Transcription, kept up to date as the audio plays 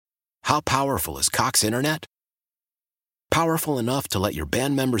How powerful is Cox Internet? Powerful enough to let your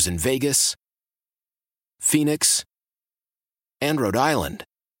band members in Vegas, Phoenix, and Rhode Island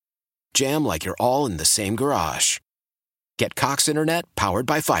jam like you're all in the same garage. Get Cox Internet powered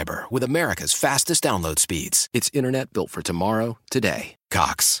by fiber with America's fastest download speeds. It's internet built for tomorrow, today.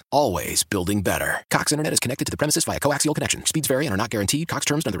 Cox, always building better. Cox Internet is connected to the premises via coaxial connection. Speeds vary and are not guaranteed. Cox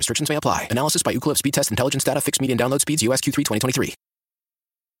terms and other restrictions may apply. Analysis by Ookla Speed Test Intelligence Data. Fixed median download speeds. US Q3 2023.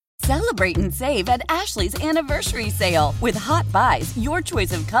 Celebrate and save at Ashley's Anniversary Sale. With Hot Buys, your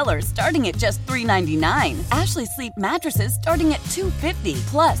choice of colors starting at just $3.99. Ashley Sleep mattresses starting at $2.50.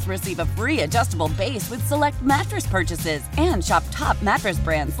 Plus, receive a free adjustable base with select mattress purchases. And shop top mattress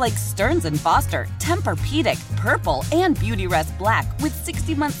brands like Stearns & Foster, Tempur-Pedic, Purple, and Beautyrest Black with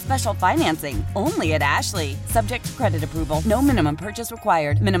 60-month special financing. Only at Ashley. Subject to credit approval. No minimum purchase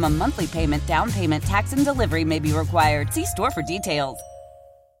required. Minimum monthly payment, down payment, tax, and delivery may be required. See store for details.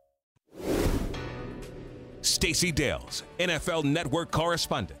 Stacey Dales, NFL Network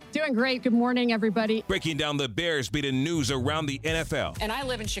correspondent. Doing great. Good morning, everybody. Breaking down the Bears beating news around the NFL. And I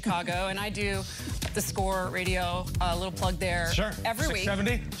live in Chicago, and I do the Score radio, a little plug there. Sure. Every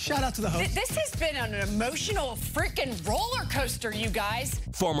 670. week. Shout out to the host. This has been an emotional freaking roller coaster, you guys.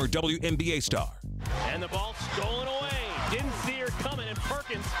 Former WNBA star. And the ball stolen away. Didn't see her coming, and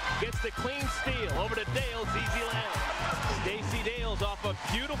Perkins gets the clean steal. Over to Dales, easy land. Stacey Dales off a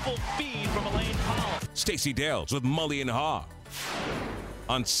beautiful feed from Elaine Powell. Stacey Dales with Mully and Harris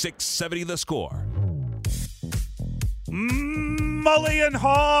on 670 The Score. Mully and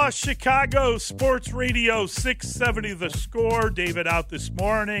Harris, Chicago Sports Radio 670 The Score. David out this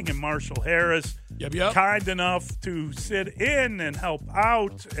morning and Marshall Harris kind enough to sit in and help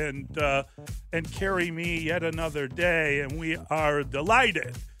out and carry me yet another day. And we are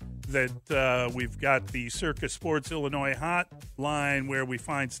delighted that we've got the Circa Sports Illinois hotline where we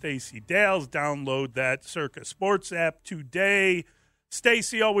find Stacey Dales. Download that Circa Sports app today.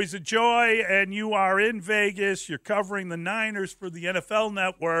 Stacey, always a joy, and you are in Vegas. You're covering the Niners for the NFL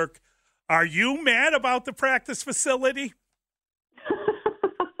Network. Are you mad about the practice facility?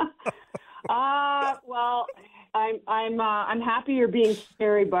 Well, I'm happy you're being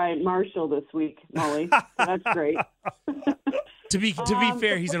carried by Marshall this week, Molly. That's great. To be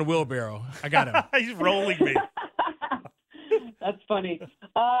fair, he's in a wheelbarrow. I got him. He's rolling me. That's funny.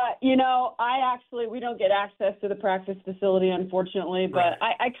 We don't get access to the practice facility, unfortunately, but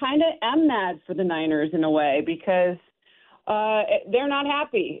right. I kind of am mad for the Niners in a way because they're not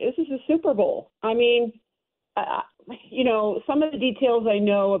happy. This is a Super Bowl. I mean, some of the details I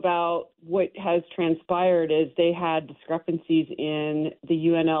know about what has transpired is they had discrepancies in the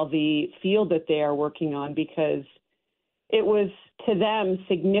UNLV field that they are working on because it was, to them,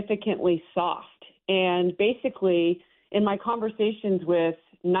 significantly soft. And basically, in my conversations with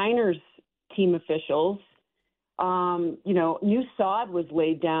Niners team officials, new sod was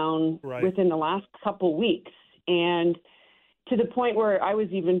laid down within the last couple weeks. And to the point where I was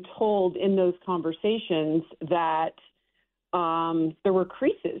even told in those conversations that there were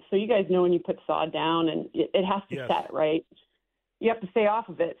creases. So you guys know when you put sod down and it has to set, right? You have to stay off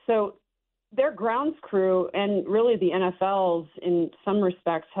of it. So their grounds crew and really the NFL's in some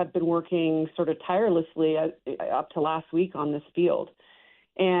respects have been working sort of tirelessly up to last week on this field.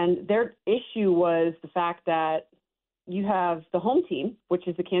 And their issue was the fact that you have the home team, which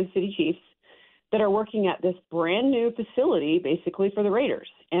is the Kansas City Chiefs, that are working at this brand new facility basically for the Raiders.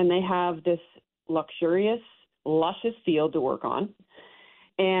 And they have this luxurious, luscious field to work on.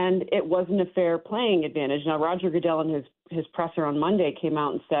 And it wasn't a fair playing advantage. Now, Roger Goodell in his presser on Monday came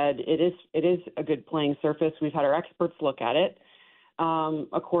out and said it is a good playing surface. We've had our experts look at it.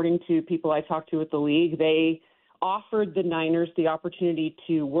 According to people I talked to at the league, they offered the Niners the opportunity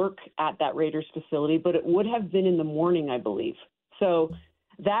to work at that Raiders facility, but it would have been in the morning, I believe. So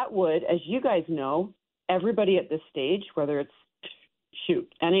that would, as you guys know, everybody at this stage, whether it's,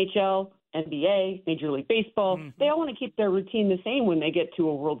 NHL, NBA, Major League Baseball, they all want to keep their routine the same when they get to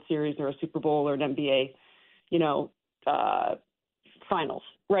a World Series or a Super Bowl or an NBA, finals,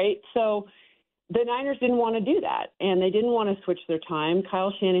 right? So the Niners didn't want to do that, and they didn't want to switch their time.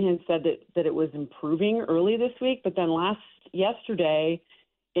 Kyle Shanahan said that it was improving early this week, but then yesterday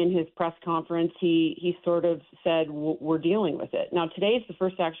in his press conference, he sort of said, we're dealing with it. Now, today's the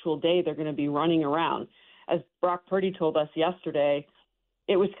first actual day they're going to be running around. As Brock Purdy told us yesterday,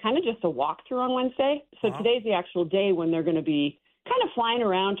 it was kind of just a walkthrough on Wednesday. So today's the actual day when they're going to be kind of flying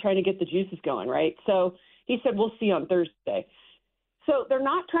around trying to get the juices going, right? So he said, we'll see on Thursday. So they're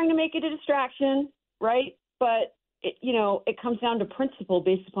not trying to make it a distraction, right? But, it comes down to principle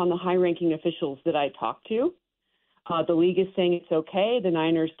based upon the high-ranking officials that I talked to. The league is saying it's okay. The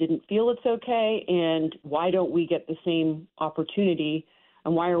Niners didn't feel it's okay. And why don't we get the same opportunity?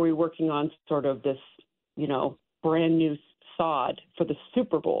 And why are we working on sort of this, brand new sod for the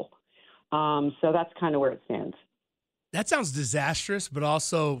Super Bowl? So that's kind of where it stands. That sounds disastrous, but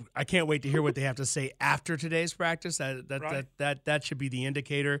also I can't wait to hear what they have to say after today's practice. That should be the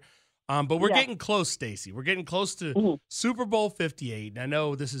indicator. But we're getting close, Stacey. We're getting close to Super Bowl 58. And I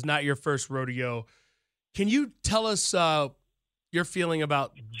know this is not your first rodeo. Can you tell us your feeling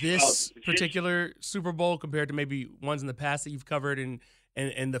about this particular Super Bowl compared to maybe ones in the past that you've covered and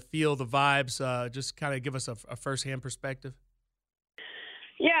the feel, the vibes? Just kind of give us a firsthand perspective.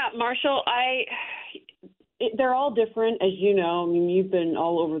 Yeah, Marshall, they're all different, as you know. I mean, you've been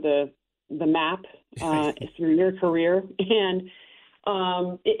all over the map through your career. And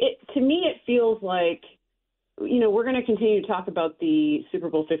to me, it feels like, we're going to continue to talk about the Super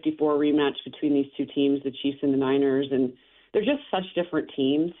Bowl 54 rematch between these two teams, the Chiefs and the Niners, and they're just such different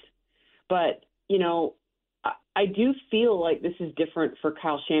teams. But, I do feel like this is different for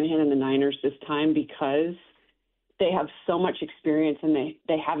Kyle Shanahan and the Niners this time because they have so much experience and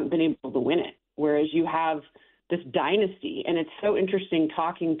they haven't been able to win it. Whereas you have this dynasty, and it's so interesting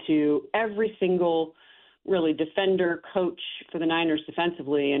talking to every single really defender, coach for the Niners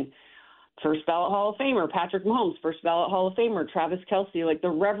defensively, and first ballot Hall of Famer, Patrick Mahomes, first ballot Hall of Famer, Travis Kelce. Like the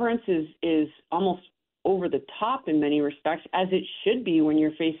reverence is almost over the top in many respects, as it should be when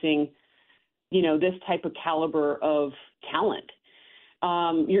you're facing, this type of caliber of talent.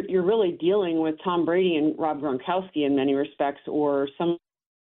 You're really dealing with Tom Brady and Rob Gronkowski in many respects, or some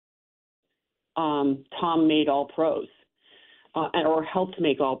Tom made all pros or helped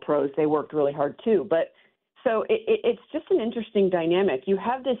make all pros. They worked really hard too. But so it's just an interesting dynamic. You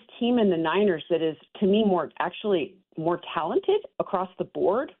have this team in the Niners that is, to me, more talented across the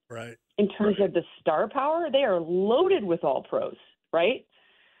board. Right. In terms of the star power. They are loaded with all pros, right?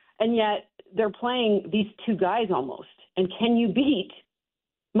 And yet they're playing these two guys almost. And can you beat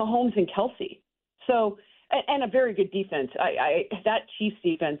Mahomes and Kelce? So, and a very good defense. That Chiefs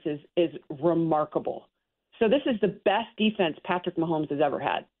defense is remarkable. So this is the best defense Patrick Mahomes has ever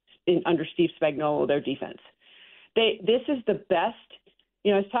had under Steve Spagnuolo, their defense. This is the best. I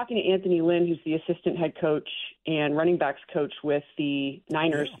was talking to Anthony Lynn, who's the assistant head coach and running backs coach with the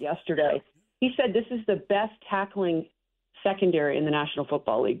Niners yesterday. He said this is the best tackling secondary in the National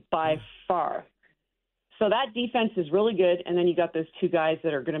Football League by far. So that defense is really good, and then you got those two guys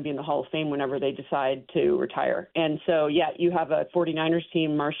that are going to be in the Hall of Fame whenever they decide to retire. And so, you have a 49ers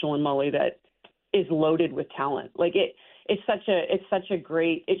team, Marshall and Mully, that is loaded with talent. Like it's such a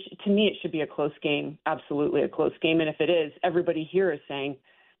great. To me, it should be a close game, absolutely a close game. And if it is, everybody here is saying,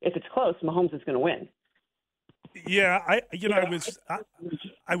 if it's close, Mahomes is going to win. Yeah,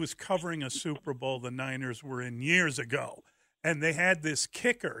 I was covering a Super Bowl the Niners were in years ago. And they had this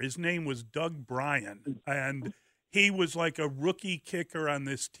kicker. His name was Doug Bryan. And he was like a rookie kicker on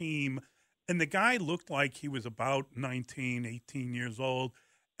this team. And the guy looked like he was about 19, 18 years old.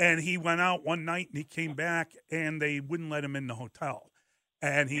 And he went out one night and he came back and they wouldn't let him in the hotel.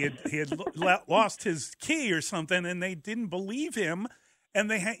 And he had lost his key or something, and they didn't believe him.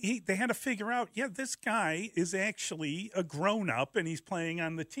 And they had to figure out, this guy is actually a grown-up and he's playing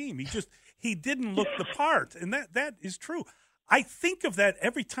on the team. He didn't look the part. And that is true. I think of that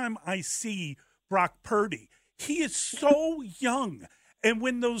every time I see Brock Purdy. He is so young. And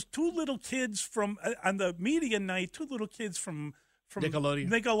when those two little kids from on the media night, two little kids from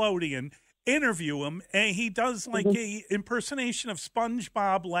Nickelodeon interview him, and he does like a impersonation of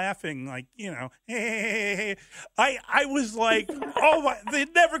SpongeBob laughing, like, hey. I was like, oh, they're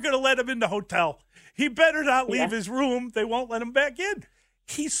never going to let him in the hotel. He better not leave his room. They won't let him back in.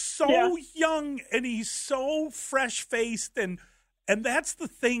 He's so young and he's so fresh-faced, and that's the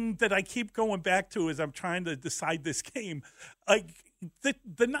thing that I keep going back to as I'm trying to decide this game. Like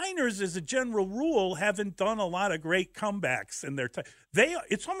the Niners, as a general rule, haven't done a lot of great comebacks in their time.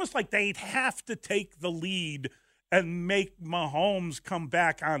 It's almost like they'd have to take the lead and make Mahomes come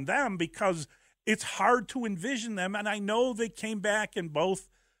back on them because it's hard to envision them. And I know they came back in both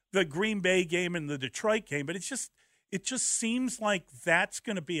the Green Bay game and the Detroit game, but it just seems like that's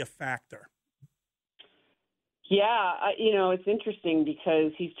going to be a factor. Yeah, it's interesting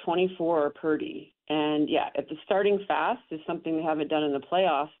because he's 24, Purdy. And, at the starting fast is something they haven't done in the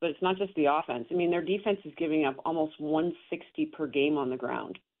playoffs, but it's not just the offense. I mean, their defense is giving up almost 160 per game on the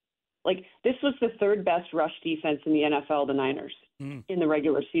ground. Like, this was the third best rush defense in the NFL, the Niners, in the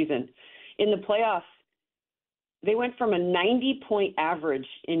regular season. In the playoffs, they went from a 90-point average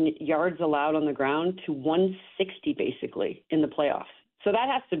in yards allowed on the ground to 160, basically, in the playoffs. So that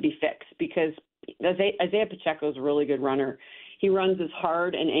has to be fixed because Isaiah Pacheco is a really good runner. He runs as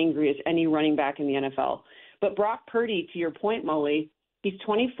hard and angry as any running back in the NFL. But Brock Purdy, to your point, Mully, he's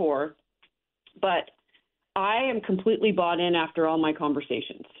 24, but I am completely bought in after all my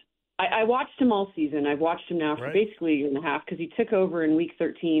conversations. I watched him all season. I've watched him now for basically a year and a half because he took over in week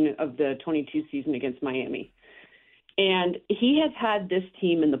 13 of the 22 season against Miami. And he has had this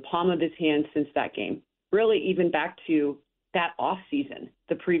team in the palm of his hand since that game, really even back to that offseason,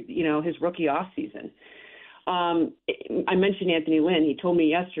 his rookie offseason. I mentioned Anthony Lynn. He told me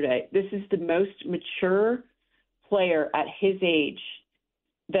yesterday, this is the most mature player at his age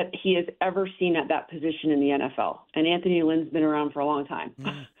that he has ever seen at that position in the NFL. And Anthony Lynn's been around for a long time.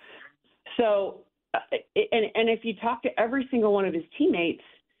 Mm. So, and if you talk to every single one of his teammates,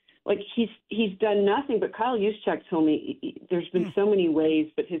 like he's done nothing. But Kyle Juszczyk told me there's been so many ways,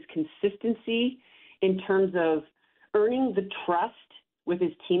 but his consistency in terms of earning the trust with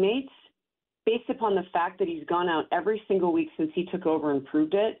his teammates, based upon the fact that he's gone out every single week since he took over and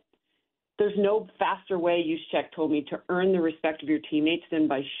proved it. There's no faster way, Juszczyk told me, to earn the respect of your teammates than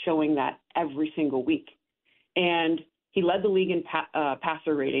by showing that every single week. And he led the league in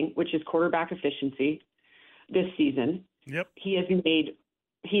passer rating, which is quarterback efficiency this season. Yep. He has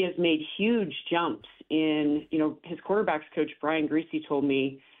made huge jumps in, his quarterbacks coach, Brian Greasy, told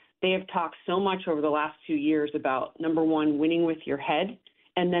me they have talked so much over the last 2 years about, number one, winning with your head.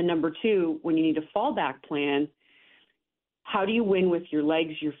 And then number two, when you need a fallback plan, how do you win with your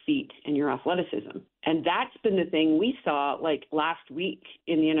legs, your feet, and your athleticism? And that's been the thing we saw like last week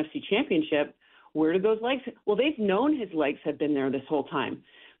in the NFC Championship. Where did those legs? Well, they've known his legs have been there this whole time.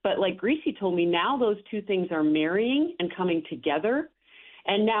 But like Greasy told me, now those two things are marrying and coming together.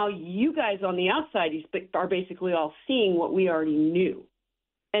 And now you guys on the outside are basically all seeing what we already knew.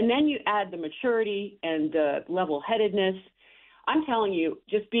 And then you add the maturity and the level-headedness. I'm telling you,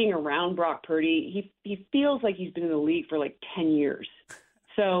 just being around Brock Purdy, he feels like he's been in the league for like 10 years.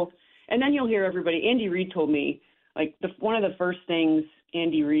 So, and then you'll hear everybody. Andy Reid told me, like, one of the first things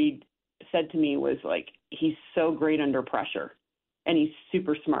Andy Reid said to me was, like, he's so great under pressure, and he's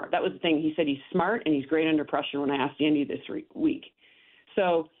super smart. That was the thing. He said he's smart and he's great under pressure when I asked Andy this week.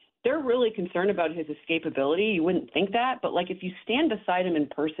 So they're really concerned about his escapability. You wouldn't think that, but, like, if you stand beside him in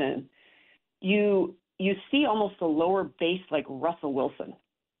person, you see almost a lower base like Russell Wilson,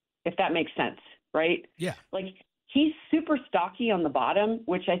 if that makes sense, right? Yeah. Like, he's super stocky on the bottom,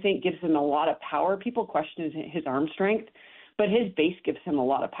 which I think gives him a lot of power. People question his arm strength, but his base gives him a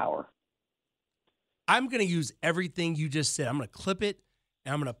lot of power. I'm going to use everything you just said. I'm going to clip it,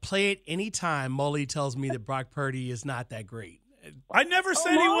 and I'm going to play it anytime Mully tells me that Brock Purdy is not that great. I never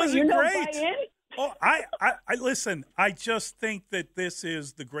said he wasn't great. Oh, I listen, I just think that this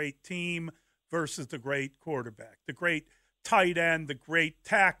is the great team versus the great quarterback, the great tight end, the great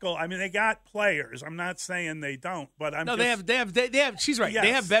tackle. I mean, they got players. I'm not saying they don't, but they have. She's right. Yes,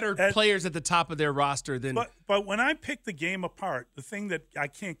 they have better players at the top of their roster than. But when I pick the game apart, the thing that I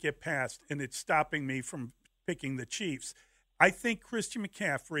can't get past, and it's stopping me from picking the Chiefs, I think Christian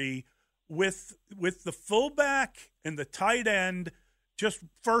McCaffrey with the fullback and the tight end, just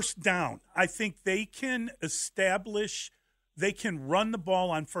first down. I think they can establish. They can run the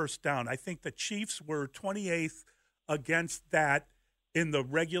ball on first down. I think the Chiefs were 28th against that in the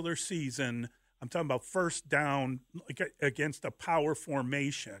regular season. I'm talking about first down against a power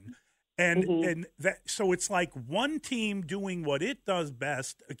formation. And that, so it's like one team doing what it does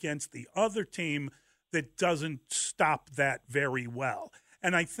best against the other team that doesn't stop that very well.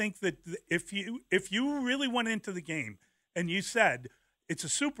 And I think that if you really went into the game and you said it's a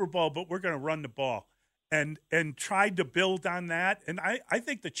Super Bowl, but we're going to run the ball, and tried to build on that, and I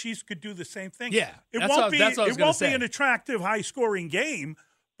think the Chiefs could do the same thing. Yeah, it won't be an attractive, high-scoring game,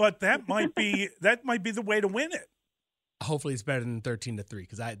 but that might be the way to win it. Hopefully, it's better than 13-3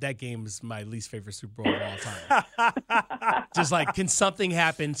 because that game is my least favorite Super Bowl of all time. Just like, can something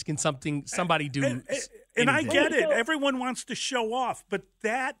happen? Can somebody do? And I get it. Everyone wants to show off, but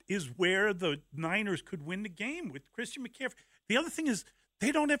that is where the Niners could win the game with Christian McCaffrey. The other thing is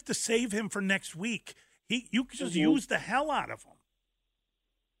they don't have to save him for next week. You can just use the hell out of him.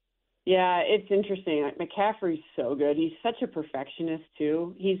 Yeah, it's interesting. McCaffrey's so good. He's such a perfectionist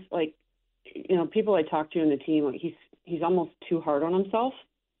too. He's like, people I talk to in the team, like he's almost too hard on himself.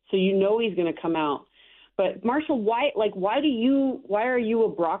 So he's going to come out. But Marshall, why are you a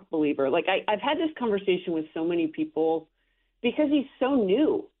Brock believer? Like I've had this conversation with so many people because he's so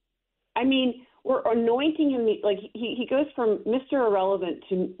new. I mean, we're anointing him. Like he goes from Mr. Irrelevant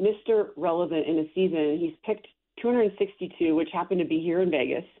to Mr. Relevant in a season. He's picked 262, which happened to be here in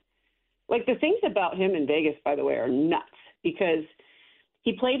Vegas. Like the things about him in Vegas, by the way, are nuts because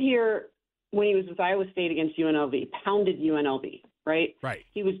he played here when he was with Iowa State against UNLV, pounded UNLV, right? Right.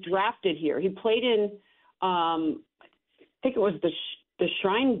 He was drafted here. He played in, I think it was the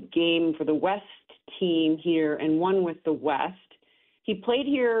Shrine game for the West team here and won with the West. He played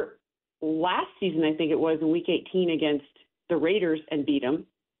here last season, I think it was, in Week 18 against the Raiders and beat them.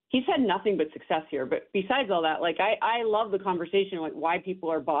 He's had nothing but success here. But besides all that, like, I love the conversation, like, why people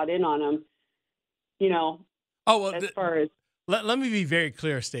are bought in on him, you know. Oh, well, as far as. Let me be very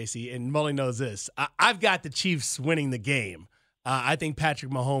clear, Stacey, and Mully knows this. I've got the Chiefs winning the game. I think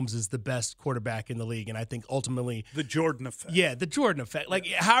Patrick Mahomes is the best quarterback in the league, and I think ultimately the Jordan effect. Yeah, the Jordan effect. Like,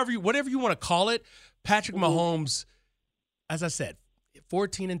 whatever you want to call it, Patrick Mahomes, as I said,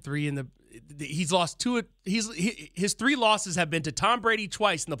 14-3 in the. He's lost two. His three losses have been to Tom Brady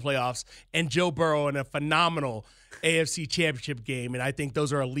twice in the playoffs and Joe Burrow in a phenomenal AFC Championship game, and I think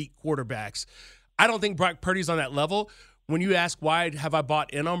those are elite quarterbacks. I don't think Brock Purdy's on that level. When you ask why have I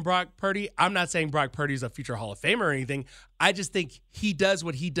bought in on Brock Purdy, I'm not saying Brock Purdy's a future Hall of Famer or anything. I just think he does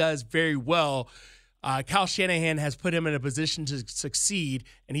what he does very well. Kyle Shanahan has put him in a position to succeed,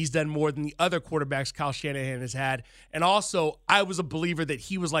 and he's done more than the other quarterbacks Kyle Shanahan has had. And also, I was a believer that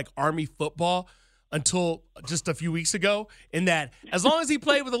he was like Army football until just a few weeks ago, in that as long as he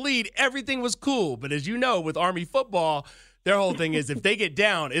played with a lead, everything was cool. But as you know, with Army football, their whole thing is if they get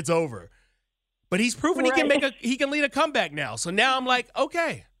down, it's over. But he's proven he can lead a comeback now. So now I'm like,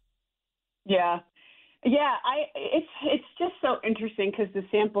 okay. Yeah. Yeah, it's just so interesting because the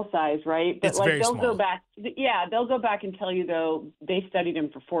sample size, right? But it's very small. Go back. Yeah, they'll go back and tell you though they studied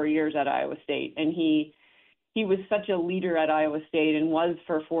him for 4 years at Iowa State, and he was such a leader at Iowa State and was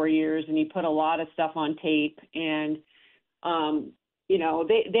for 4 years, and he put a lot of stuff on tape, and you know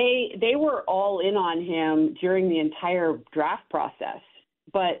they were all in on him during the entire draft process.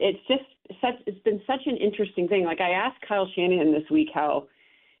 But it's been such an interesting thing. Like, I asked Kyle Shanahan this week how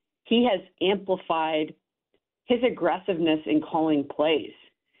he has amplified his aggressiveness in calling plays.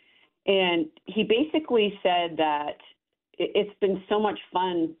 And he basically said that it's been so much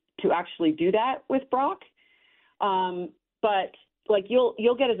fun to actually do that with Brock. But like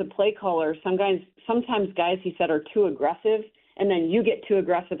you'll get as a play caller, sometimes guys, he said, are too aggressive, and then you get too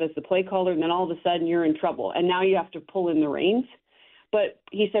aggressive as the play caller, and then all of a sudden you're in trouble. And now you have to pull in the reins. But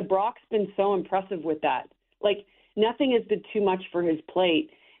he said Brock's been so impressive with that. Like, nothing has been too much for his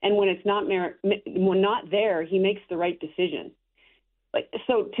plate. And when it's not there, he makes the right decision. Like,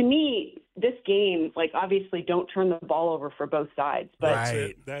 so to me, this game, like, obviously don't turn the ball over for both sides. But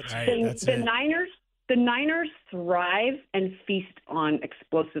the Niners thrive and feast on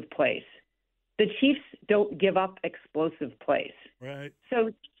explosive plays. The Chiefs don't give up explosive plays. Right.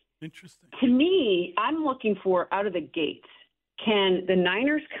 So interesting. To me, I'm looking for out of the gates, can the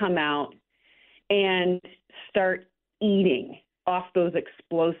Niners come out and start eating off those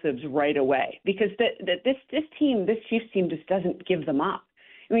explosives right away? Because this Chiefs team just doesn't give them up.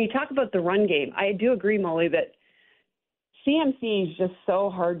 When you talk about the run game, I do agree, Mully, that CMC is just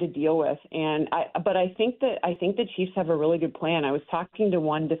so hard to deal with. But I think the Chiefs have a really good plan. I was talking to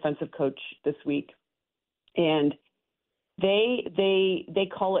one defensive coach this week, and they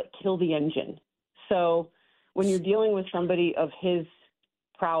call it kill the engine. So when you're dealing with somebody of his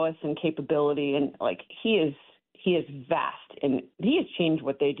prowess and capability, and like he is vast, and he has changed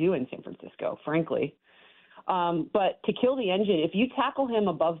what they do in San Francisco, frankly. But to kill the engine, if you tackle him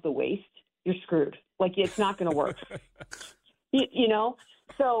above the waist, you're screwed. Like, it's not going to work. you know?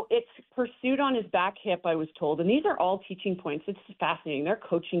 So it's pursuit on his back hip, I was told. And these are all teaching points. It's fascinating. Their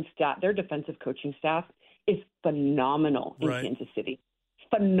coaching staff, their defensive coaching staff is phenomenal in Kansas City.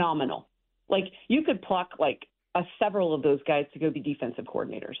 Phenomenal. Like, you could pluck like several of those guys to go be defensive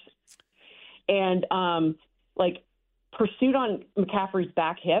coordinators. And like pursuit on McCaffrey's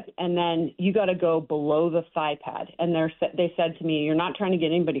back hip, and then you got to go below the thigh pad. And they said to me, you're not trying to get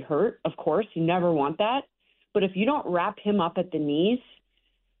anybody hurt, of course. You never want that. But if you don't wrap him up at the knees,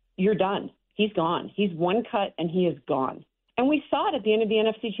 you're done. He's gone. He's one cut, and he is gone. And we saw it at the end of the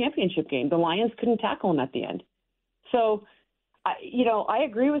NFC Championship game. The Lions couldn't tackle him at the end. So, I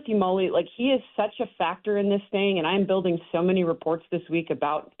agree with you, Mully. Like, he is such a factor in this thing, and I'm building so many reports this week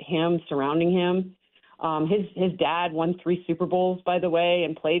about him, surrounding him. His dad won 3 Super Bowls, by the way,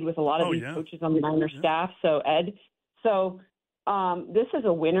 and played with a lot of these coaches on the Niners staff. So, Ed. So, this is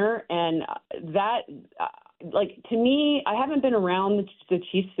a winner, and that, to me, I haven't been around the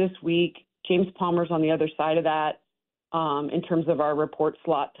Chiefs this week. James Palmer's on the other side of that in terms of our report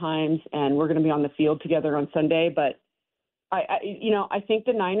slot times, and we're going to be on the field together on Sunday. But I think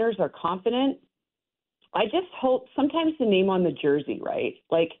the Niners are confident. I just hope sometimes the name on the jersey, right?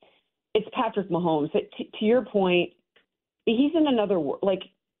 Like, it's Patrick Mahomes. To your point, he's in another world. Like,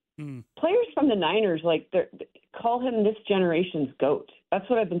 Players from the Niners, call him this generation's GOAT. That's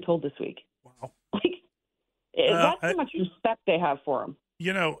what I've been told this week. Wow. That's how much respect they have for him.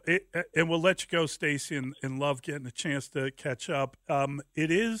 And we'll let you go, Stacey, and love getting a chance to catch up.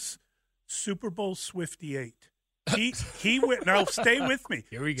 It is Super Bowl Swifty 8. He went. Now, stay with me.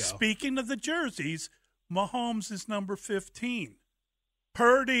 Here we go. Speaking of the jerseys, Mahomes is number 15.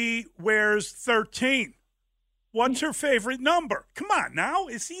 Purdy wears 13. What's your favorite number? Come on now.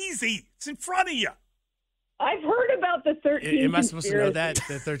 It's easy. It's in front of you. I've heard about the 13. Am I supposed to know that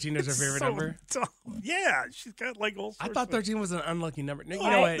 13 is her favorite number? Yeah, she's got all sorts. I thought 13 was an unlucky number.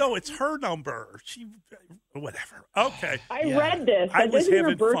 No, it's her number. Whatever. Okay. I read this. I was having having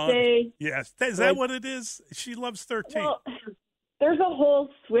her birthday. Fun. Yes. Is that what it is? She loves 13. Well, there's a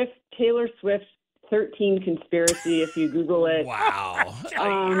whole Taylor Swift 13 conspiracy if you Google it. Wow.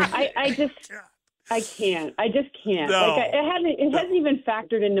 I can't. I just can't. No. It hasn't even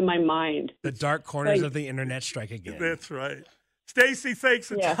factored into my mind. The dark corners of the internet strike again. That's right. Stacey, thanks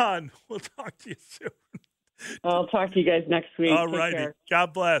a ton. We'll talk to you soon. I'll talk to you guys next week. All righty.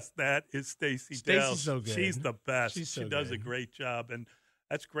 God bless. That is Stacey Dales. Stacey's so good. She's the best. She does a great job, and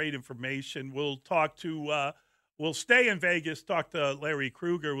that's great information. We'll talk to we'll stay in Vegas, talk to Larry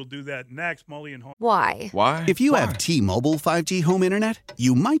Krueger. We'll do that next. Mully and Harris. Why? If you have T-Mobile 5G home internet,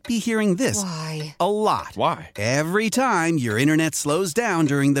 you might be hearing this a lot. Why? Every time your internet slows down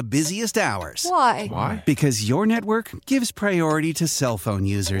during the busiest hours. Why? Because your network gives priority to cell phone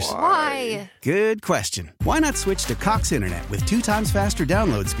users. Why? Good question. Why not switch to Cox Internet with 2 times faster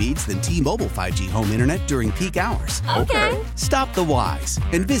download speeds than T-Mobile 5G home internet during peak hours? Okay. Stop the whys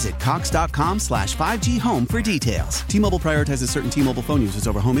and visit cox.com/5G home for details. T-Mobile prioritizes certain T-Mobile phone users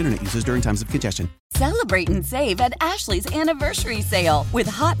over home internet users during times of congestion. Celebrate and save at Ashley's Anniversary Sale. With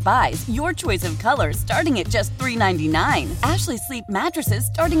Hot Buys, your choice of colors starting at just $3.99. Ashley Sleep mattresses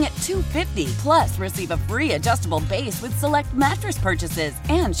starting at $2.50. Plus, receive a free adjustable base with select mattress purchases.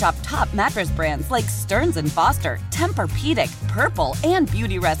 And shop top mattress brands like Stearns & Foster, Tempur-Pedic, Purple, and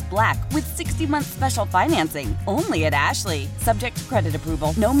Beautyrest Black with 60-month special financing. Only at Ashley. Subject to credit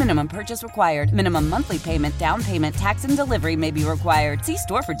approval. No minimum purchase required. Minimum monthly payment, down payment, tax, and delivery may be required. See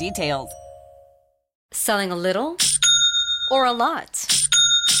store for details. Selling a little or a lot?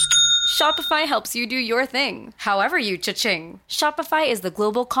 Shopify helps you do your thing, however you cha-ching. Shopify is the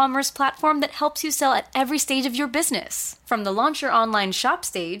global commerce platform that helps you sell at every stage of your business. From the launch your online shop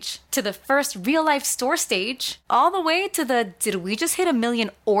stage, to the first real-life store stage, all the way to the did we just hit 1 million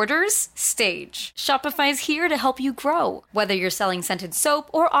orders stage. Shopify is here to help you grow. Whether you're selling scented soap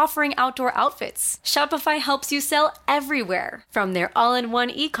or offering outdoor outfits, Shopify helps you sell everywhere. From their all-in-one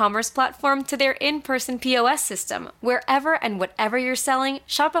e-commerce platform to their in-person POS system, wherever and whatever you're selling,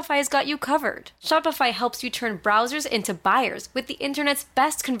 Shopify's got you covered. Shopify helps you turn browsers into buyers with the internet's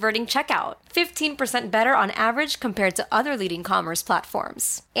best converting checkout. 15% better on average compared to other leading commerce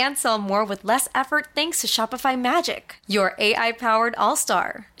platforms. And sell more with less effort thanks to Shopify Magic, your AI-powered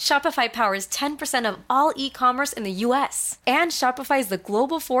all-star. Shopify powers 10% of all e-commerce in the U.S. And Shopify is the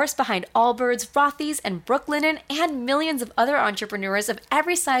global force behind Allbirds, Rothy's, and Brooklinen, and millions of other entrepreneurs of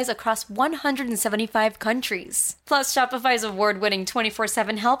every size across 175 countries. Plus, Shopify's award-winning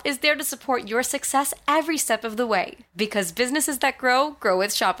 24/7 help is there to support your success every step of the way. Because businesses that grow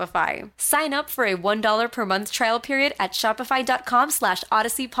with Shopify. Sign up for a $1 per month trial period at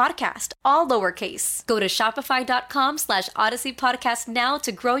shopify.com/Odyssey Podcast, all lowercase. Go to shopify.com/Odyssey Podcast now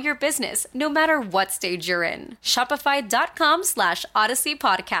to grow your business, no matter what stage you're in. Shopify.com/Odyssey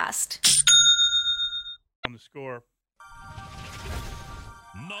Podcast. On the score.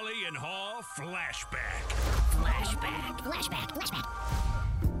 Mully and Hall flashback.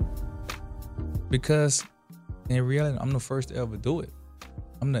 Because in reality, I'm the first to ever do it.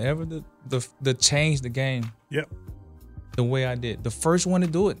 I'm the change the game. Yep. The way I did. The first one to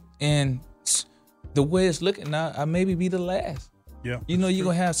do it. And the way it's looking now, I maybe be the last. Yeah. You're going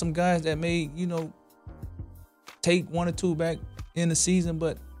to have some guys that may, take 1 or 2 back in the season,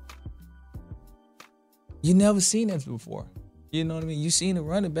 but you never seen that before. You know what I mean? You seen a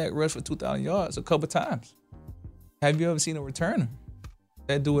running back rush for 2,000 yards a couple times. Have you ever seen a returner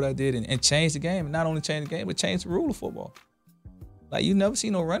that do what I did and change the game? And not only change the game, but change the rule of football. Like, you never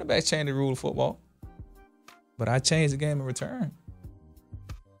seen no running back change the rule of football. But I changed the game in return.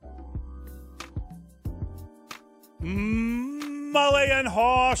 Mully and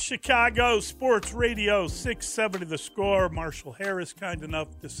Harris, Chicago Sports Radio 670 The Score. Marshall Harris, kind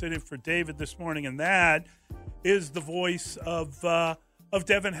enough to sit in for David this morning, and that is the voice of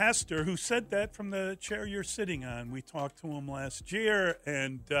Devin Hester, who said that from the chair you're sitting on. We talked to him last year,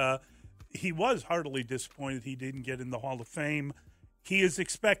 and he was heartily disappointed he didn't get in the Hall of Fame. He is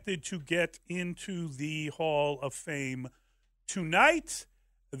expected to get into the Hall of Fame tonight.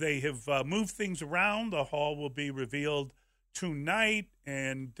 They have moved things around. The hall will be revealed tonight,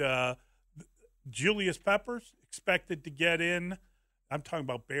 and Julius Peppers expected to get in. I'm talking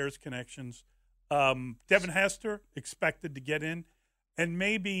about Bears connections. Devin Hester expected to get in. And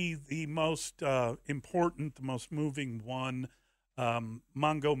maybe the most important, the most moving one,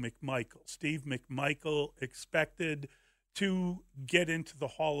 McMichael. Steve McMichael expected to get into the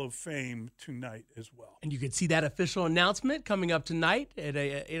Hall of Fame tonight as well. And you can see that official announcement coming up tonight at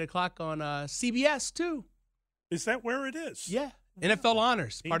 8 o'clock on CBS, too. Is that where it is? Yeah. NFL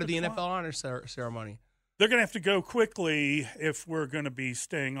Honors, part of the NFL Honors ceremony. They're going to have to go quickly if we're going to be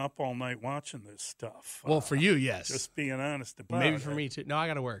staying up all night watching this stuff. Well, for you, yes. Just being honest about it. Maybe for me, too. No, I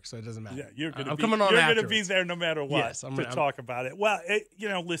got to work, so it doesn't matter. Yeah, you're going to be, coming on you're going to be there no matter what to talk about it. Well,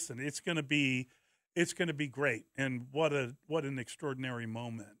 listen, it's going to be great, and what an extraordinary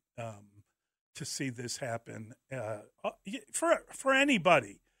moment to see this happen for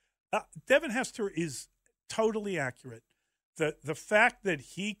anybody. Devin Hester is totally accurate. The fact that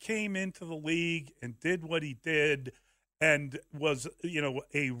he came into the league and did what he did and was,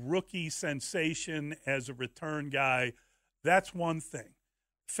 a rookie sensation as a return guy, that's one thing.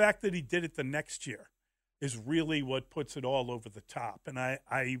 The fact that he did it the next year is really what puts it all over the top. And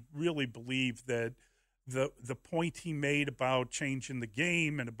I really believe that the point he made about changing the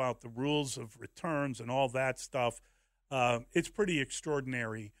game and about the rules of returns and all that stuff, it's pretty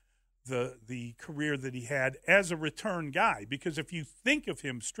extraordinary. The career that he had as a return guy, because if you think of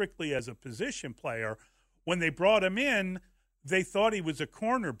him strictly as a position player, when they brought him in, they thought he was a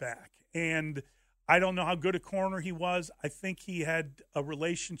cornerback, and I don't know how good a corner he was. I think he had a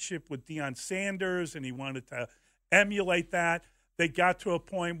relationship with Deion Sanders, and he wanted to emulate that. They got to a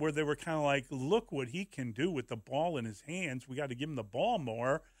point where they were kind of like, look what he can do with the ball in his hands. We got to give him the ball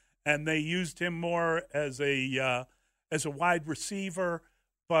more, and they used him more as a wide receiver.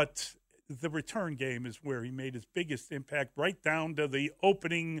 But the return game is where he made his biggest impact, right down to the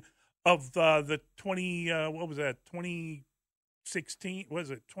opening of the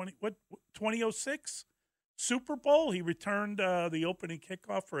 2006 Super Bowl. He returned the opening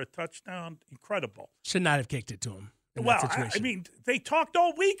kickoff for a touchdown. Incredible. Should not have kicked it to him. Well, I mean, they talked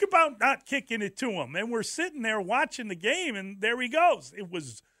all week about not kicking it to him, and we're sitting there watching the game, and there he goes.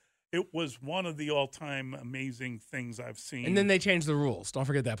 It was one of the all-time amazing things I've seen. And then they changed the rules. Don't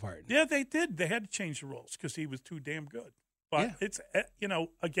forget that part. Yeah, they did. They had to change the rules because he was too damn good. But it's,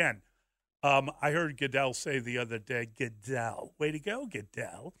 again, I heard Goodell say the other day, Goodell, way to go,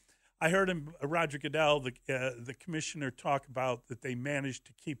 Goodell. I heard him, Roger Goodell, the commissioner, talk about that they managed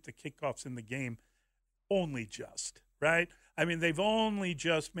to keep the kickoffs in the game only just, right? I mean, they've only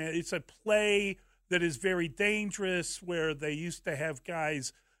just, it's a play that is very dangerous where they used to have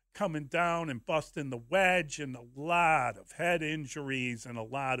guys coming down and busting the wedge and a lot of head injuries and a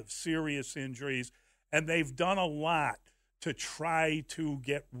lot of serious injuries. And they've done a lot to try to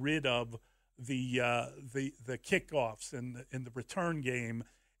get rid of the kickoffs and the return game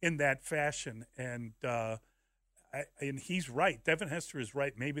in that fashion. And he's right. Devin Hester is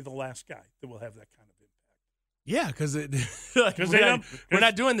right. Maybe the last guy that will have that kind of impact. Yeah, because we're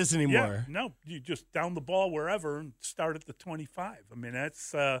not doing this anymore. Yeah, no, you just down the ball wherever and start at the 25. I mean,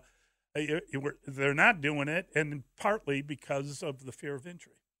 that's they're not doing it, and partly because of the fear of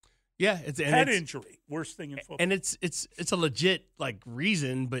injury. Yeah, it's head injury, worst thing in football. And it's a legit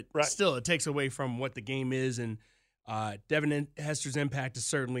reason, but still, it takes away from what the game is. And Devin Hester's impact is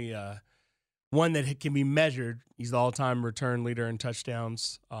certainly one that can be measured. He's the all-time return leader in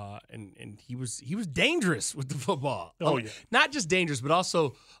touchdowns, and he was dangerous with the football. Oh yeah, not just dangerous, but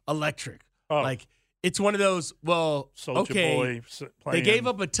also electric. Oh. It's one of those. Well, Soldier okay, Boy they gave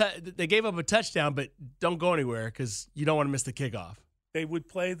up a touchdown, but don't go anywhere because you don't want to miss the kickoff. They would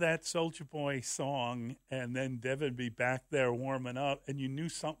play that Soldier Boy song, and then Devin would be back there warming up, and you knew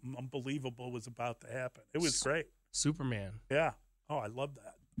something unbelievable was about to happen. It was great. Superman. Yeah. Oh, I love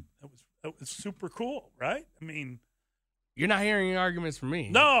that. That was super cool, right? I mean, you're not hearing any arguments from me.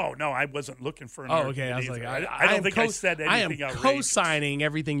 No, I wasn't looking for an argument. Okay. I was either. like, I don't think I said anything outrageous. I am co-signing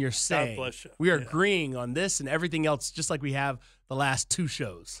everything you're saying. God bless you. We are agreeing on this and everything else, just like we have the last two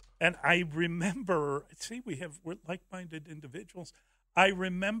shows. And I remember, we're like-minded individuals. I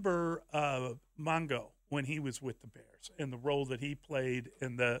remember Mongo when he was with the Bears and the role that he played,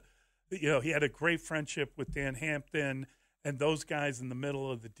 and he had a great friendship with Dan Hampton. And those guys in the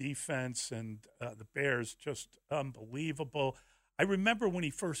middle of the defense and the Bears, just unbelievable. I remember when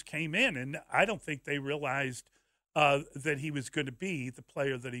he first came in, and I don't think they realized that he was going to be the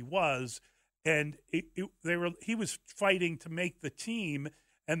player that he was. and he was fighting to make the team,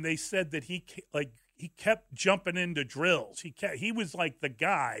 and they said that he kept jumping into drills. He was like the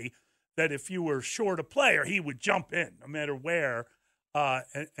guy that if you were short a player, he would jump in no matter where,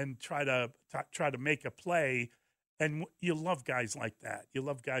 and try to make a play. And you love guys like that. You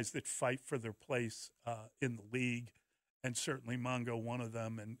love guys that fight for their place in the league, and certainly Mongo one of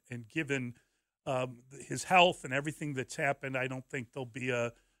them. And given his health and everything that's happened, I don't think there'll be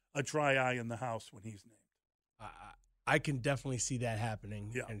a dry eye in the house when he's named. I can definitely see that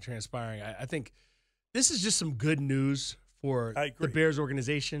happening and transpiring. I think this is just some good news for the Bears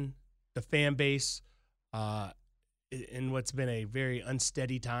organization, the fan base, in what's been a very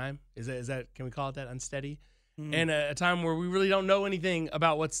unsteady time. Is that can we call it that, unsteady? Mm-hmm. And a time where we really don't know anything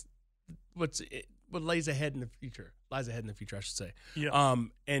about what lies ahead in the future. I should say. Yeah.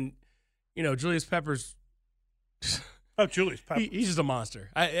 And Julius Peppers. Oh, Julius Peppers. He's just a monster.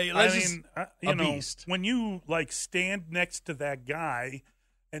 Beast. When you stand next to that guy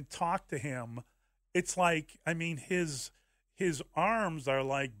and talk to him, it's like, his arms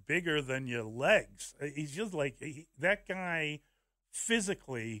are bigger than your legs. He's just that guy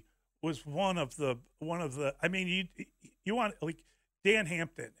physically was one of the. You want Dan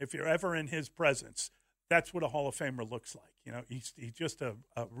Hampton, if you're ever in his presence, that's what a Hall of Famer looks like. He's just a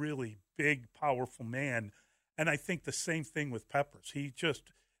really big, powerful man. And I think the same thing with Peppers. He just,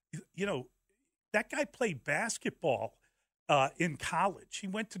 that guy played basketball in college. He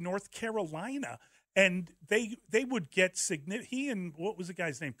went to North Carolina, and they would get significant. He and what was the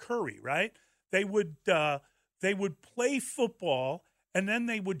guy's name? Curry, right? They would play football, and then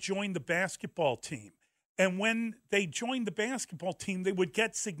they would join the basketball team. And when they joined the basketball team, they would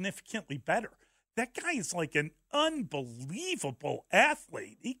get significantly better. That guy is like an unbelievable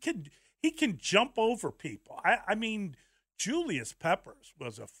athlete. He can jump over people. Julius Peppers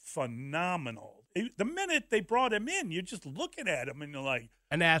was a phenomenal. The minute they brought him in, you're just looking at him and you're like,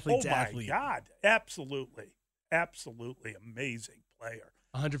 an athlete's athlete. Oh, my God. Absolutely. Absolutely amazing player.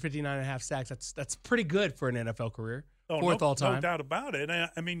 159.5 sacks. That's pretty good for an NFL career. Fourth all time. No doubt about it.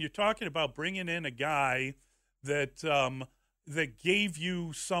 You're talking about bringing in a guy that gave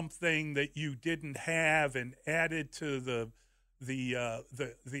you something that you didn't have and added to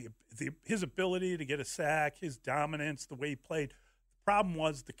his ability to get a sack, his dominance, the way he played. The problem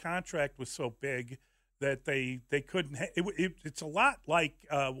was the contract was so big that they couldn't. It's a lot like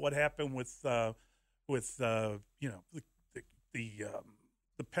what happened with the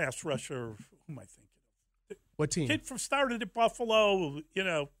pass rusher. Who am I thinking of? What team? Kid started at Buffalo.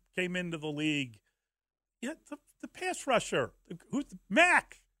 Came into the league. Yeah, the pass rusher. Who's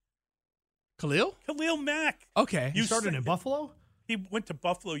Mack? Khalil Mack. Okay. You started in Buffalo? He went to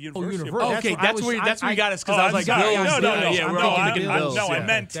Buffalo University. Okay, that's where you got us, because I was like, I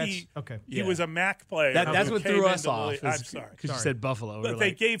meant he was a Mac player. That's what threw us off. I'm sorry. Because you said Buffalo. But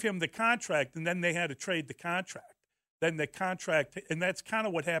they gave him the contract, and then they had to trade the contract. Then the contract, and that's kind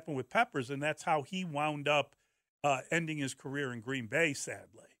of what happened with Peppers, and that's how he wound up ending his career in Green Bay,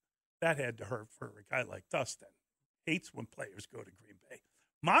 sadly. That had to hurt for a guy like Dustin. Hates when players go to Green Bay.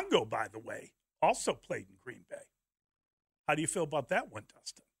 Mongo, by the way, also played in Green Bay. How do you feel about that one,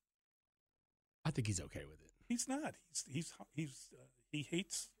 Dustin? I think he's okay with it. He's not. He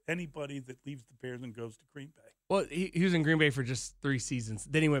hates anybody that leaves the Bears and goes to Green Bay. Well, he was in Green Bay for just 3 seasons.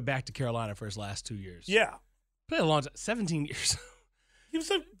 Then he went back to Carolina for his last 2 years. Yeah. Played a long time, 17 years. He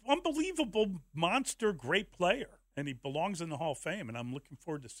was an unbelievable monster, great player, and he belongs in the Hall of Fame, and I'm looking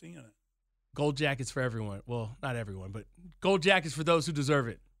forward to seeing it. Gold jackets for everyone. Well, not everyone, but gold jackets for those who deserve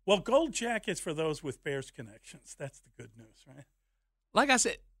it. Well, gold jackets for those with Bears connections. That's the good news, right? Like I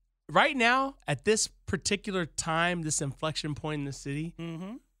said, right now, at this particular time, this inflection point in the city,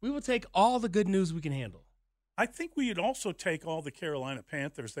 we will take all the good news we can handle. I think we'd also take all the Carolina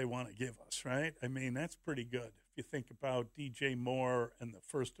Panthers they want to give us, right? That's pretty good. If you think about DJ Moore and the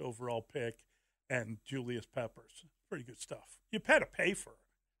first overall pick and Julius Peppers, pretty good stuff. You've had to pay for it,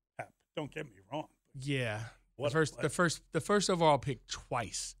 Pep. Don't get me wrong. Yeah. The first overall pick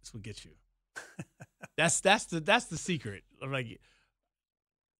twice is what gets you. That's the secret.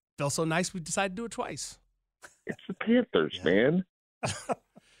 Felt so nice we decided to do it twice. It's the Panthers, man.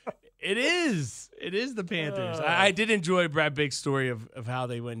 It is the Panthers. I did enjoy Brad Bigg's story of how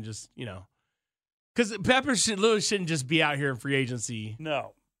they went and just, because Peppers shouldn't just be out here in free agency.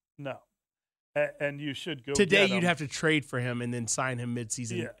 No. And you should go today. Get him. You'd have to trade for him and then sign him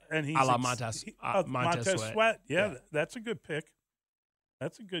midseason. Yeah, and he's a la Montez Sweat. Yeah, that's a good pick.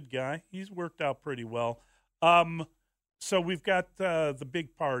 That's a good guy. He's worked out pretty well. So we've got the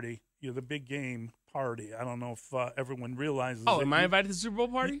big party, the big game party. I don't know if everyone realizes. Oh, am I invited to the Super Bowl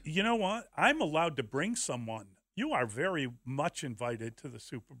party? You know what? I'm allowed to bring someone. You are very much invited to the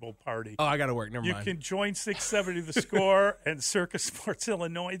Super Bowl party. Oh, I got to work. Never mind. You can join 670 The Score and Circus Sports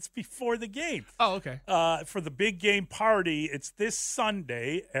Illinois. It's before the game. Oh, okay. For the big game party, it's this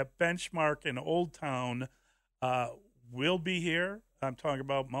Sunday at Benchmark in Old Town. We'll be here. I'm talking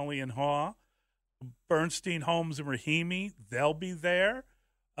about Mully and Haw. Bernstein, Holmes, and Rahimi, they'll be there.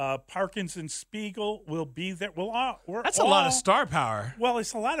 Parkins and Spiegel will be there. That's a lot of star power. Well,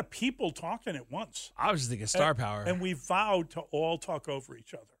 it's a lot of people talking at once. I was just thinking star power. And we vowed to all talk over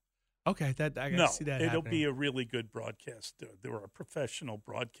each other. Okay, I can see that it'll happening. be a really good broadcast. There are professional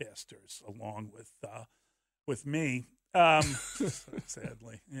broadcasters along with me.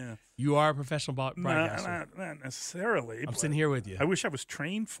 Sadly, yeah. You are a professional broadcaster. Not necessarily. I'm sitting here with you. I wish I was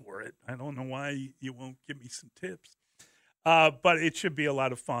trained for it. I don't know why you won't give me some tips. But it should be a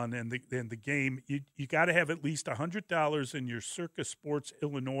lot of fun. And the game, you got to have at least $100 in your Circus Sports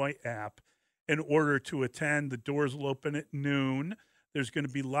Illinois app in order to attend. The doors will open at noon. There's going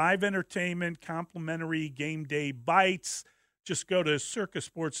to be live entertainment, complimentary game day bites. Just go to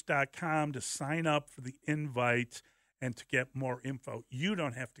circusports.com to sign up for the invite and to get more info. You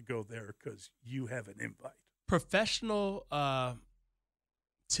don't have to go there because you have an invite. Professional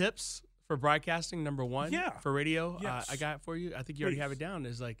tips for broadcasting, number one, for radio, yes. I got for you. I think you already have it down.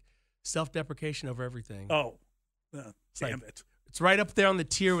 Is like self-deprecation over everything. Oh, damn it! It's right up there on the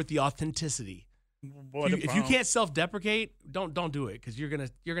tier with the authenticity. If you can't self-deprecate, don't do it because you're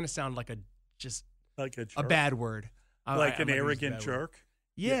gonna sound like a bad word, like an arrogant jerk.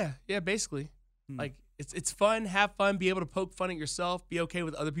 Yeah, basically. Like it's fun, have fun, be able to poke fun at yourself, be okay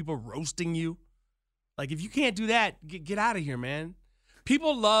with other people roasting you. Like if you can't do that, get out of here, man.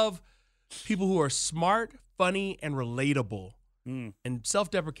 People love people who are smart, funny, and relatable. And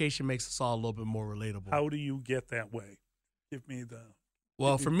self-deprecation makes us all a little bit more relatable. How do you get that way? Give me the...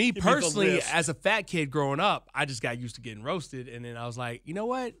 Well, for me personally, as a fat kid growing up, I just got used to getting roasted. And then I was like, you know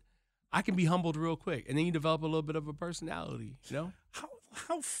what? I can be humbled real quick. And then you develop a little bit of a personality, you know?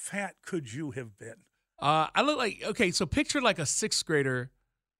 How fat could you have been? I look like, so picture like a ninth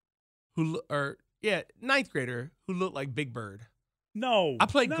grader who looked like Big Bird. No, I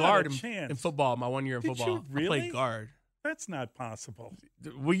played guard in football. My 1 year in football, you really? I played guard. That's not possible.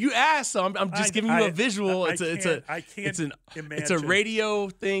 Well, you asked, so I'm just giving you a visual. I can't imagine. It's a radio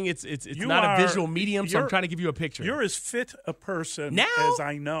thing. It's not a visual medium, so I'm trying to give you a picture. You're as fit a person as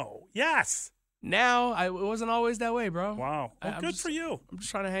I know. Yes. Now, it wasn't always that way, bro. Wow. Well, good for you. I'm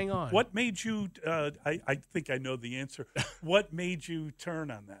just trying to hang on. What made you, I think I know the answer. What made you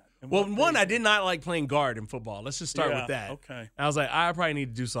turn on that? Well, one, I did not like playing guard in football. Let's just start with that. Okay. I was like, I probably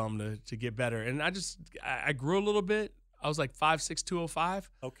need to do something to get better. And I grew a little bit. I was like 5'6",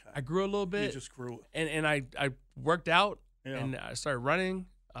 205. Okay. I grew a little bit. You just grew. And I worked out, and I started running.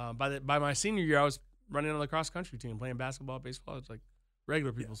 By my senior year, I was running on the cross-country team, playing basketball, baseball. It's like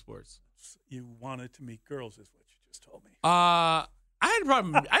regular people sports. You wanted to meet girls is what you just told me. I had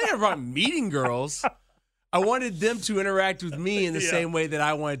a problem meeting girls. I wanted them to interact with me in the same way that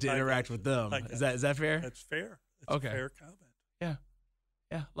I wanted to interact with them. Is that fair? That's fair. That's a fair comment.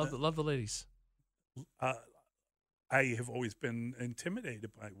 Yeah. Love the ladies. I have always been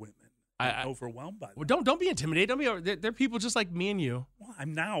intimidated by women. Overwhelmed by them. Well, don't be intimidated. They're people just like me and you. Well,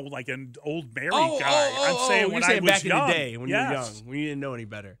 I'm now like an old married guy. I'm saying when I was back young. in the day when you were young, when you didn't know any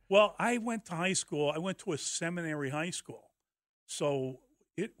better. Well, I went to high school. I went to a seminary high school, so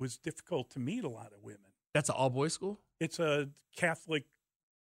it was difficult to meet a lot of women. That's an all-boys school? It's a Catholic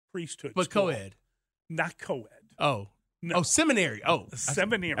priesthood but school. co-ed? Not co-ed. Oh. No. Oh, seminary. Oh.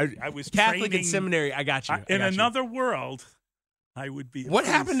 Seminary. I was Catholic training, and seminary. I got you. In another world, I would be. What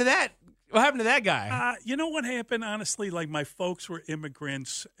happened to that? What happened to that guy? You know what happened, honestly? Like, my folks were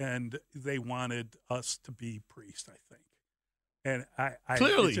immigrants, and they wanted us to be priests, I think. And I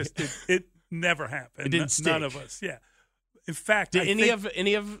Clearly. It never happened. It didn't stick. None of us, yeah. In fact, Did any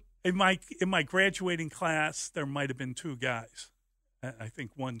of in my graduating class, there might have been 2 guys. I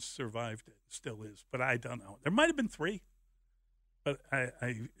think one survived it, still is, but I don't know. There might have been 3, but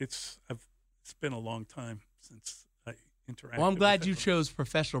it's been a long time since I interacted. Well, I'm glad you chose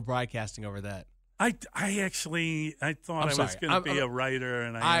professional broadcasting over that. I thought I was going to be a writer,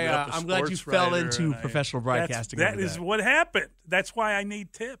 and I ended up a I'm glad you fell into professional broadcasting. That is what happened. That's why I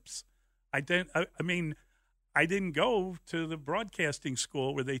need tips. I didn't go to the broadcasting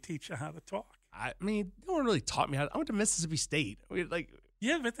school where they teach you how to talk. I mean, no one really taught me how. I went to Mississippi State.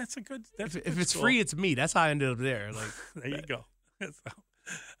 Yeah, but that's a good. If it's free, it's me. That's how I ended up there. There you go.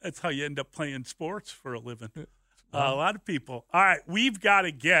 That's how you end up playing sports for a living. A lot of people. All right, we've got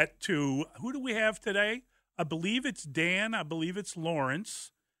to get to, who do we have today? I believe it's Dan. I believe it's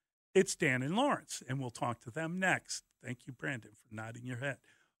Lawrence. It's Dan and Lawrence, and we'll talk to them next. Thank you, Brandon, for nodding your head.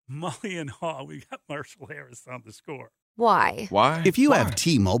 Mully and Hall, we got Marshall Harris on the score. Why? If you have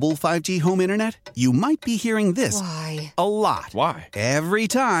T-Mobile 5G home internet, you might be hearing this a lot. Why? Every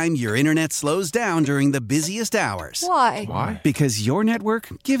time your internet slows down during the busiest hours. Why? Because your network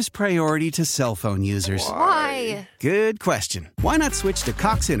gives priority to cell phone users. Why? Good question. Why not switch to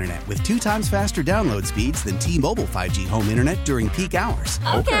Cox Internet with 2 times faster download speeds than T-Mobile 5G home internet during peak hours?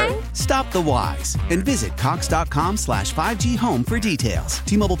 Okay. Stop the whys and visit cox.com/5G home for details.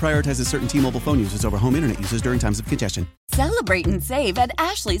 T-Mobile prioritizes certain T-Mobile phone users over home internet users during times of congestion. Celebrate and save at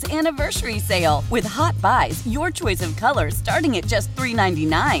Ashley's Anniversary Sale. With Hot Buys, your choice of colors starting at just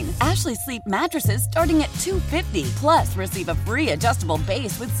 $3.99. Ashley Sleep mattresses starting at $2.50. Plus, receive a free adjustable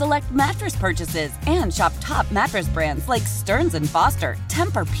base with select mattress purchases. And shop top mattress brands like Stearns & Foster,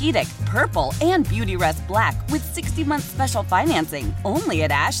 Tempur-Pedic, Purple, and Beautyrest Black with 60-month special financing. Only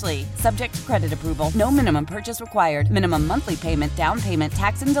at Ashley. Subject to credit approval. No minimum purchase required. Minimum monthly payment, down payment,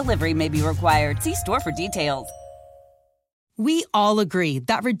 tax, and delivery may be required. See store for details. We all agree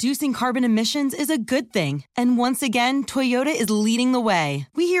that reducing carbon emissions is a good thing. And once again, Toyota is leading the way.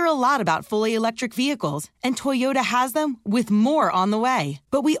 We hear a lot about fully electric vehicles, and Toyota has them with more on the way.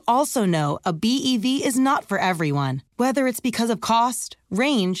 But we also know a BEV is not for everyone, whether it's because of cost,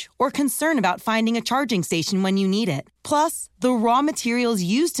 range, or concern about finding a charging station when you need it. Plus, the raw materials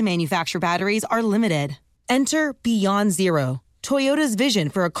used to manufacture batteries are limited. Enter Beyond Zero, Toyota's vision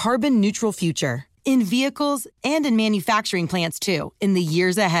for a carbon-neutral future. In vehicles and in manufacturing plants, too, in the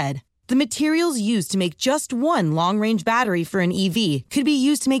years ahead. The materials used to make just one long-range battery for an EV could be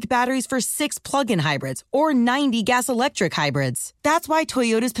used to make batteries for 6 plug-in hybrids or 90 gas-electric hybrids. That's why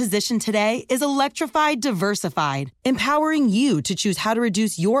Toyota's position today is electrified, diversified, empowering you to choose how to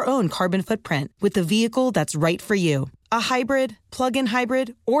reduce your own carbon footprint with the vehicle that's right for you. A hybrid, plug-in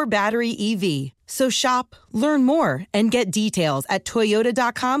hybrid, or battery EV. So shop, learn more, and get details at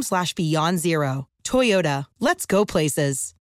toyota.com/beyondzero. Toyota, let's go places.